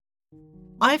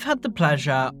I've had the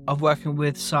pleasure of working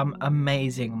with some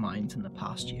amazing minds in the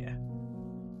past year.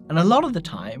 And a lot of the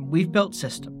time, we've built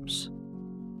systems,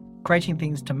 creating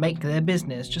things to make their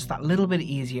business just that little bit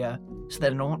easier so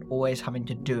they're not always having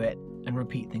to do it and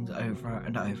repeat things over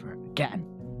and over again.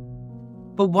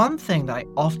 But one thing that I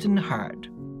often heard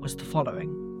was the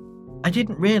following. I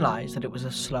didn't realize that it was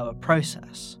a slower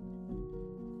process.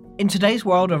 In today's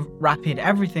world of rapid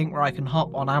everything where I can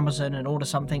hop on Amazon and order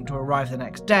something to arrive the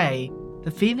next day,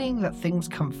 the feeling that things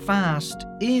come fast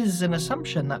is an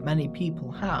assumption that many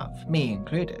people have, me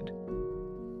included.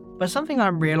 But something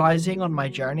I'm realizing on my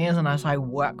journey and as I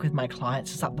work with my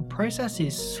clients is that the process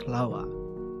is slower.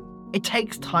 It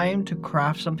takes time to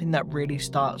craft something that really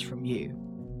starts from you.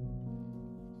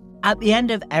 At the end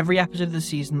of every episode of the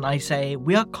season, I say,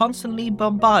 we are constantly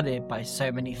bombarded by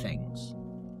so many things.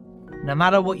 No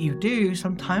matter what you do,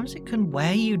 sometimes it can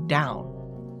wear you down.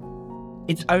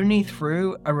 It's only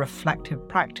through a reflective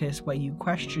practice where you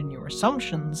question your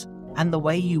assumptions and the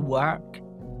way you work,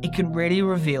 it can really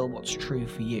reveal what's true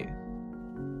for you.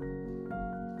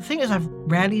 The thing is, I've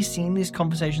rarely seen these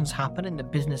conversations happen in the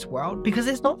business world because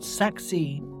it's not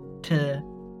sexy to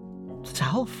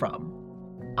sell from.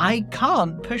 I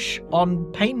can't push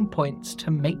on pain points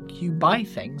to make you buy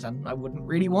things, and I wouldn't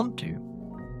really want to.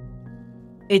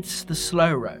 It's the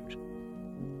slow road.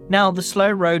 Now, the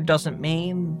slow road doesn't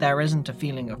mean there isn't a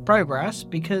feeling of progress,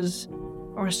 because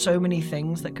there are so many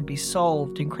things that can be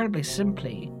solved incredibly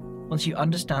simply once you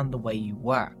understand the way you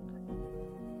work.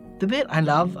 The bit I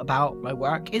love about my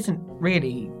work isn't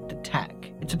really the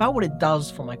tech, it's about what it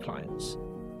does for my clients.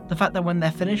 The fact that when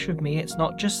they're finished with me, it's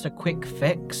not just a quick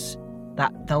fix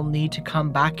that they'll need to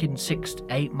come back in 6 to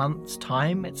 8 months'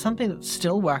 time, it's something that's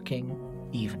still working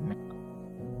even now.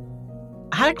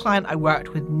 I had a client I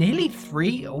worked with nearly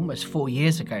 3, almost 4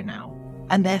 years ago now,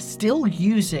 and they're still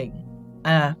using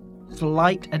a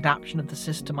slight adaptation of the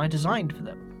system I designed for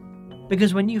them.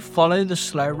 Because when you follow the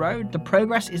slow road, the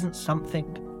progress isn't something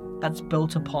that's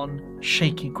built upon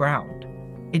shaky ground.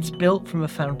 It's built from a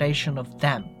foundation of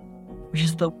them, which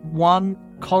is the one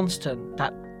constant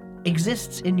that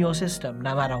exists in your system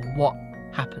no matter what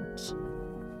happens.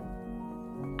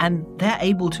 And they're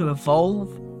able to evolve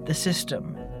the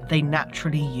system they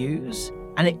naturally use,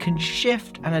 and it can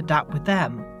shift and adapt with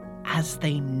them as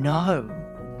they know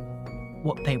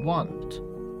what they want.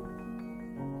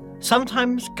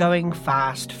 Sometimes going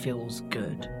fast feels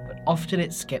good, but often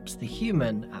it skips the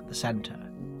human at the center,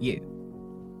 you.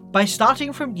 By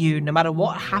starting from you, no matter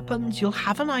what happens, you'll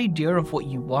have an idea of what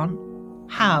you want,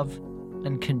 have,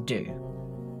 and can do.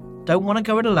 Don't want to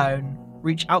go it alone?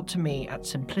 Reach out to me at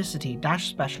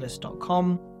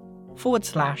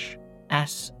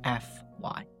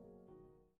simplicity-specialist.com/SFY.